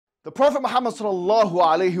The Prophet Muhammad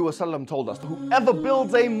ﷺ told us that whoever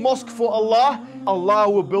builds a mosque for Allah, Allah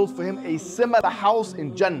will build for him a similar house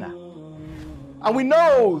in Jannah. And we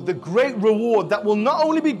know the great reward that will not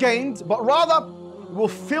only be gained, but rather will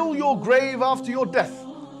fill your grave after your death.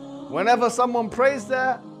 Whenever someone prays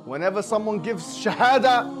there, whenever someone gives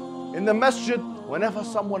shahada in the masjid, whenever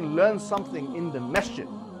someone learns something in the masjid,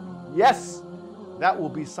 yes, that will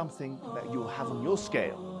be something that you'll have on your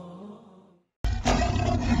scale.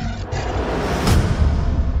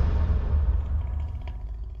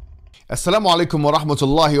 Assalamu alaikum wa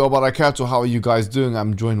rahmatullahi wa barakatuh. How are you guys doing?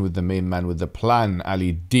 I'm joined with the main man with the plan,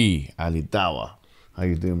 Ali D, Ali Dawah. How are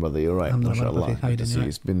you doing, brother? You're right, mashallah. How you doing?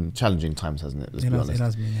 It's been challenging times, hasn't it? Let's be honest. It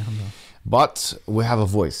has been, alhamdulillah. But we have a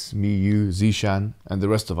voice, me, you, 𝙗𝙪𝙞𝙤𝙤, and the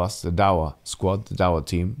rest of us, the Dawah squad, the Dawah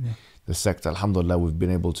team, the sect. Alhamdulillah, we've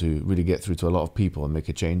been able to really get through to a lot of people and make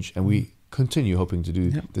a change, and we continue hoping to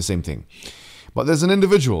do the same thing. But there's an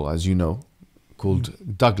individual, as you know,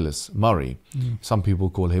 called Douglas Murray. Some people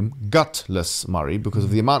call him Gutless Murray because of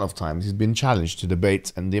the amount of times he's been challenged to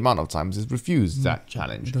debate and the amount of times he's refused that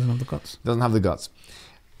challenge. He doesn't have the guts. Doesn't have the guts.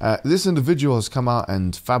 This individual has come out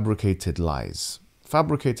and fabricated lies.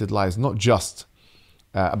 Fabricated lies not just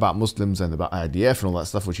about Muslims and about IDF and all that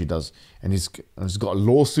stuff, which he does. And he's got a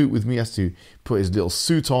lawsuit with me. He has to put his little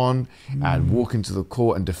suit on and walk into the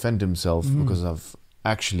court and defend himself because of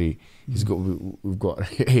actually we've got a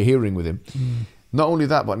hearing with him. Not only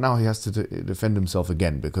that, but now he has to defend himself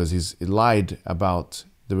again because he lied about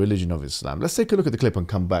the religion of Islam. Let's take a look at the clip and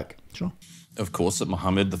come back. Sure. Of course, that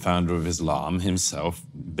Mohammed, the founder of Islam, himself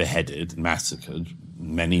beheaded, massacred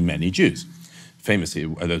many, many Jews. Famously,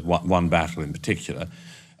 there's one battle in particular,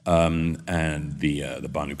 and the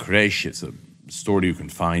Banu Quraysh. It's a story you can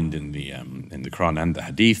find in the Qur'an and the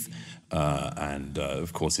Hadith.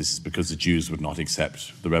 Of course, this is because the Jews would not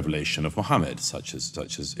accept the revelation of Muhammad, such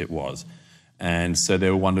as it was. And so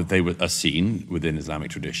they were seen within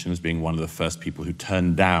Islamic tradition as being one of the first people who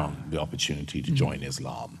turned down the opportunity to join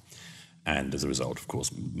Islam. And as a result, of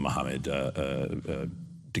course, Muhammad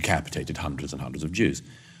decapitated hundreds and hundreds of Jews.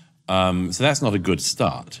 So that's not a good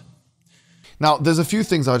start. Now, there's a few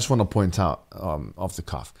things I just want to point out off the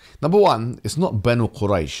cuff. Number one, it's not Banu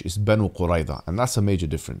Quraysh, it's Banu Qurayza, and that's a major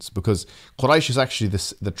difference because Quraysh is actually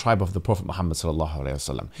the tribe of the Prophet Muhammad sallallahu alaihi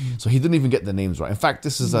wasallam. So he didn't even get the names right. In fact,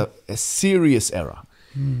 this is a serious error.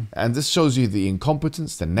 And this shows you the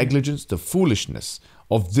incompetence, the negligence, the foolishness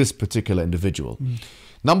of this particular individual.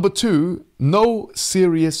 Number two, no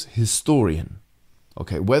serious historian,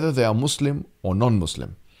 okay, whether they are Muslim or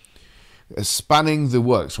non-Muslim, spanning the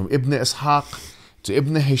works from Ibn Ishaq to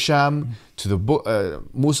Ibn Hisham to the book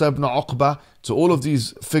Musa ibn Uqba to all of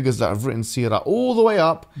these figures that have written Seerah, all the way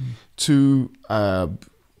up to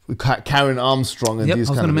Karen Armstrong and these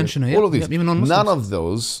kind of all of these. None of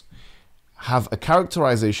those have a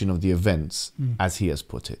characterization of the events as he has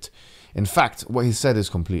put it. In fact, what he said is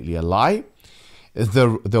completely a lie.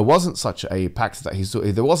 There wasn't such a pact that he saw.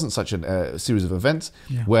 There wasn't such a series of events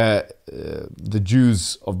where the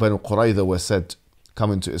Jews of Banu Qurayza were said,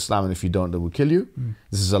 come into Islam and if you don't, they will kill you.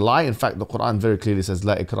 This is a lie. In fact, the Qur'an very clearly says,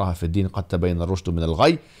 لا إكراه في الدين قد تبين الرشد من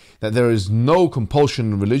الغي, that there is no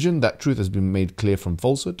compulsion in religion, that truth has been made clear from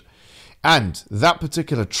falsehood. And that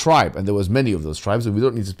particular tribe, and there was many of those tribes, and we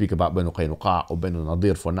don't need to speak about Banu Qaynuqa or Banu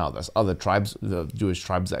Nadir for now. There's other tribes, the Jewish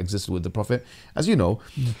tribes that existed with the Prophet. As you know,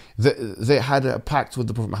 they had a pact with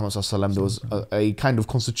the Prophet Muhammad ﷺ. There was a kind of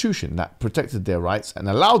constitution that protected their rights and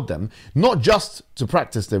allowed them not just to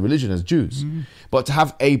practice their religion as Jews, but to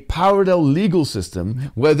have a parallel legal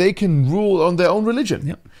system where they can rule on their own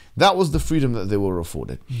religion. That was the freedom that they were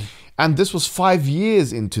afforded. And this was 5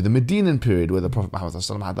 years into the Medinan period where the Prophet Muhammad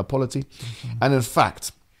ﷺ had the polity. And in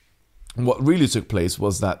fact, what really took place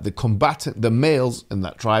was that the males in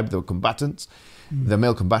that tribe, they were combatants, the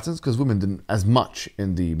male combatants, because women didn't as much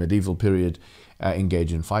in the medieval period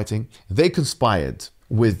engage in fighting. They conspired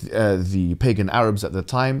with the pagan Arabs at the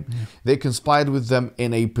time. They conspired with them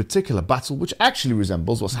in a particular battle which actually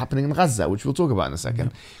resembles what's happening in Gaza, which we'll talk about in a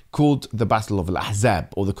second, called the Battle of 𝙗𝙤𝙪,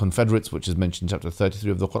 or the Confederates, which is mentioned in chapter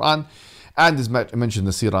 33 of the Qur'an, and is mentioned in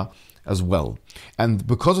the Seerah as well. And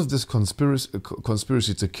because of this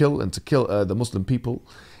conspiracy to kill the Muslim people,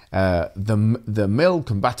 the male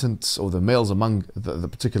combatants, or the males among the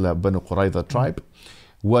particular Banu Qurayza tribe,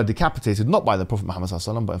 were decapitated not by the Prophet Muhammad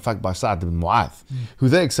ﷺ, but in fact by Sa'd ibn Mu'adh, who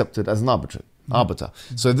they accepted as an arbiter.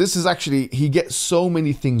 So this is actually, he gets so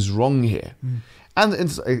many things wrong here. And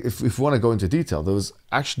if we want to go into detail, there was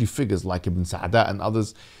actually figures like Ibn Sa'dah and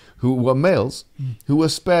others who were males who were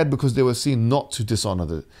spared because they were seen not to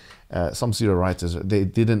dishonor some Seerah writers, they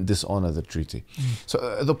didn't dishonor the treaty.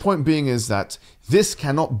 So the point being is that This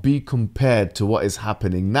cannot be compared to what is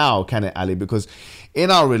happening now, can it, Ali? Because in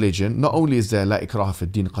our religion, not only is there لا إكراه في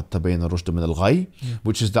الدين قد تبين الرشد من الغي,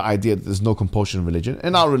 which is the idea that there's no compulsion in religion.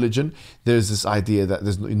 In our religion, there's this idea that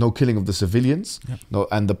there's no killing of the civilians. No,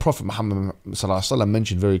 and the Prophet Muhammad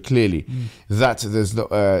mentioned very clearly that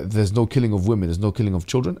there's no killing of women, there's no killing of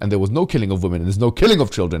children, and there was no killing of women, and there's no killing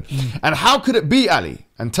of children. And how could it be, Ali?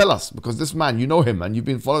 And tell us, because this man, you know him, and you've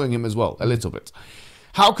been following him as well, a little bit.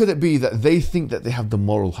 How could it be that they think that they have the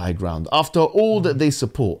moral high ground after all that they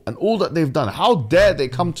support and all that they've done? How dare they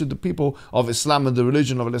come to the people of Islam and the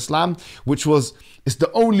religion of Islam, which it's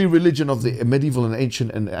the only religion of the medieval and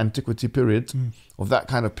ancient and antiquity period, of that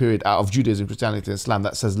kind of period out of Judaism, Christianity, and Islam,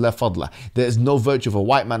 that says la fadla. There is no virtue of a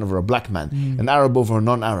white man over a black man, an Arab over a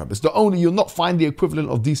non-Arab. It's the only, you'll not find the equivalent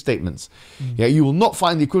of these statements. Yeah, you will not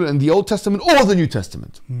find the equivalent in the Old Testament or the New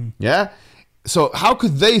Testament. Yeah. So how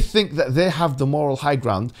could they think that they have the moral high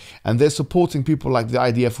ground and they're supporting people like the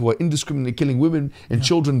IDF who are indiscriminately killing women and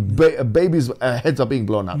children, babies' heads are being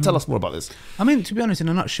blown out? Tell us more about this. I mean, to be honest, in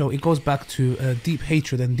a nutshell, it goes back to deep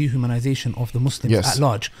hatred and dehumanization of the Muslims at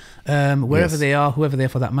large, wherever they are, whoever they are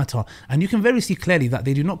for that matter. And you can very see clearly that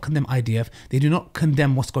they do not condemn IDF, they do not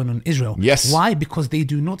condemn what's going on in Israel. Yes. Why? Because they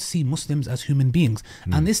do not see Muslims as human beings.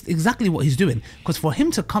 And this is exactly what he's doing. Because for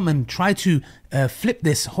him to come and try to flip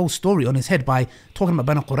this whole story on his head by talking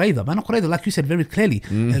about 𝙤𝙤𝙤𝙤. 𝙤𝙤𝙤𝙤, like you said very clearly,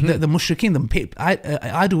 the mushrikeen,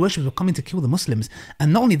 the idol worshippers were coming to kill the Muslims.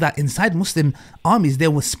 And not only that, inside Muslim armies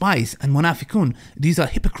there were spies and munafiqun. These are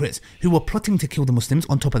hypocrites who were plotting to kill the Muslims.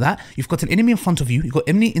 On top of that, you've got an enemy in front of you, you've got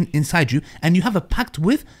enemy inside you, and you have a pact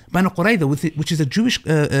with 𝙤𝙤𝙤𝙤, which is a Jewish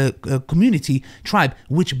community tribe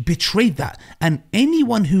which betrayed that. And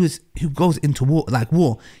anyone who goes into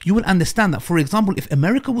war, you will understand that. For example, if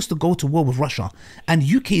America was to go to war with Russia and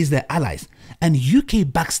UK is their allies and UK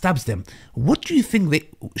backstabs them, what do you think they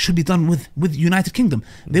should be done with United Kingdom?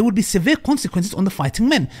 There would be severe consequences on the fighting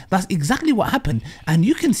men. That's exactly what happened. And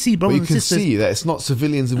you can see, brothers and sisters, you can see that it's not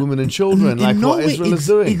civilians and women and children like what Israel is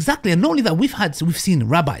doing. Exactly. And not only that, we've seen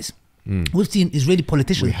rabbis, we've seen Israeli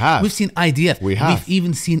politicians, we've seen IDF, we've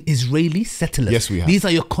even seen Israeli settlers. Yes, we have. These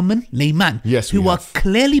are your common layman who are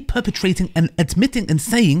clearly perpetrating and admitting and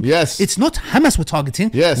saying, it's not Hamas we're targeting,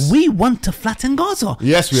 we want to flatten Gaza.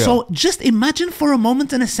 So just imagine for a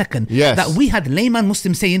moment and a second that we had layman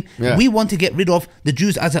Muslims saying we want to get rid of the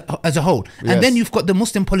Jews as a whole, and then you've got the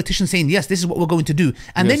Muslim politicians saying yes, this is what we're going to do,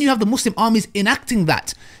 and then you have the Muslim armies enacting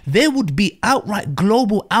that. There would be outright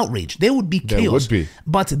global outrage, there would be chaos.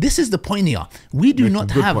 But this is the point here. We do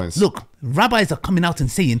not have look, rabbis are coming out and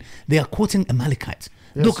saying, they are quoting Amalekites.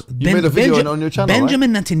 Look, you made a video on your channel,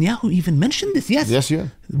 Benjamin Netanyahu even mentioned this.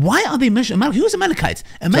 Why are they mentioning Amalekite? Who's Amalekites?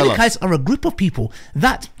 Amalekites are a group of people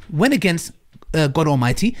that went against God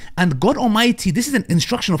Almighty, and God Almighty, this is an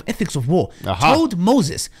instruction of ethics of war, told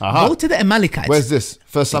Moses, go to the Amalekites. Where's this?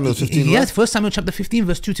 1 Samuel 15, yes, 1 Samuel chapter 15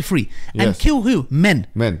 verse 2 to 3, and kill who? Men,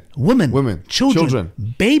 women, children,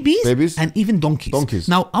 babies, and even donkeys.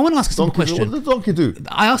 Now I want to ask a simple question. What did the donkey do?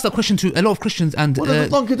 I asked that question to a lot of Christians, and what did the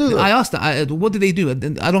donkey do? I asked that, what did they do?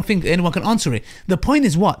 I don't think anyone can answer it. The point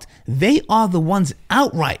is what? They are the ones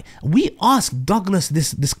outright. We asked Douglas,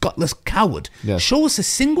 this gutless coward, show us a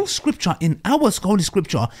single scripture in our holy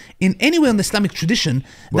scripture in anywhere in the Islamic tradition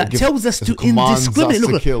that tells us to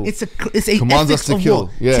indiscriminately look. It's a ethics of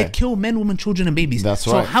war to kill men, women, children, and babies. That's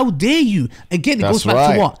right. So how dare you? Again, it goes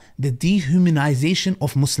back to what? The dehumanization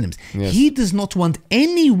of Muslims. He does not want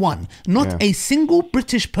anyone, not a single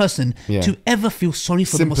British person, to ever feel sorry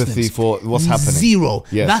for the Muslims. Sympathy for what's happening. Zero.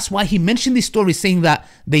 That's why he mentioned these stories saying that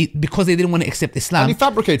because they didn't want to accept Islam. And he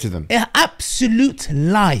fabricated them. An absolute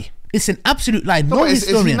lie. It's an absolute lie. No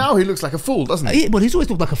historian. Now he looks like a fool, doesn't he? But he's always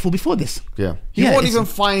looked like a fool before this. You won't even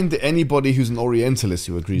find anybody who's an Orientalist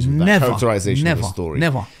who agrees with that characterization of the story.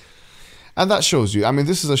 Never. And that shows you, I mean,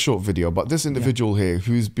 this is a short video, but this individual here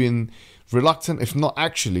who's been reluctant, if not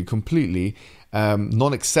actually completely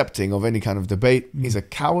non-accepting of any kind of debate, he's a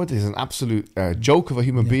coward, he's an absolute joke of a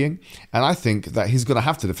human being. And I think that he's going to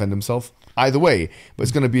have to defend himself either way, but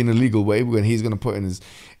it's going to be in a legal way when he's going to put in his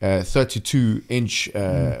 32-inch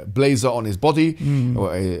blazer on his body,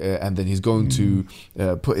 and then he's going to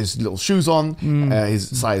put his little shoes on,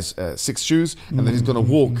 his size 6 shoes, and then he's going to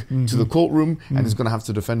walk to the courtroom, and he's going to have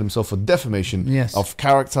to defend himself for defamation of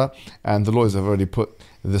character, and the lawyers have already put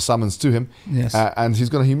the summons to him, and he's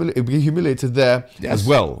going to be humiliated there as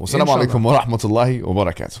well. Wassalamu alaikum wa rahmatullahi wa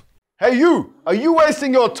barakatuh. Hey you, are you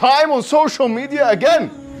wasting your time on social media again?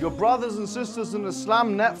 Your brothers and sisters in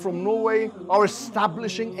Islam Net from Norway are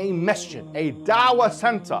establishing a masjid, a dawah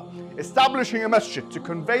center. Establishing a masjid to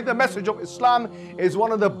convey the message of Islam is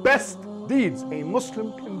one of the best deeds a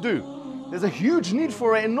Muslim can do. There's a huge need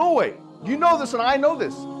for it in Norway. You know this and I know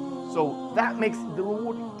this. So that makes the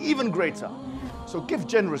reward even greater. So give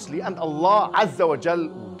generously and Allah Azza wa Jal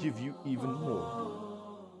will give you even more.